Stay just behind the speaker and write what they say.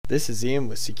This is Ian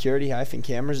with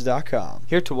security-cameras.com,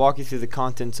 here to walk you through the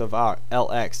contents of our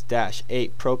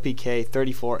LX-8 Pro PK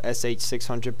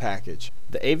 34SH600 package.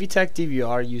 The AVTech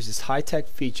DVR uses high-tech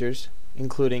features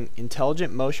including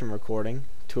intelligent motion recording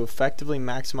to effectively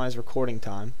maximize recording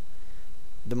time,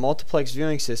 the multiplex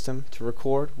viewing system to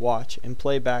record, watch, and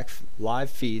play back live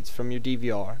feeds from your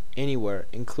DVR anywhere,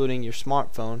 including your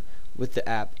smartphone with the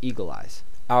app Eagle Eyes.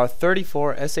 Our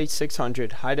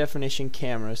 34SH600 high-definition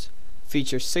cameras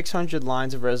feature 600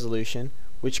 lines of resolution,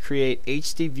 which create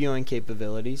HD viewing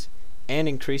capabilities and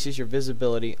increases your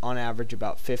visibility on average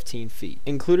about 15 feet.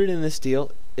 Included in this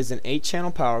deal is an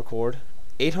 8-channel power cord,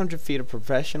 800 feet of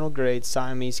professional-grade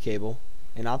Siamese cable,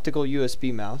 an optical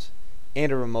USB mouse, and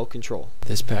a remote control.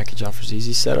 This package offers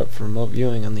easy setup for remote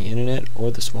viewing on the internet or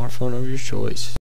the smartphone of your choice.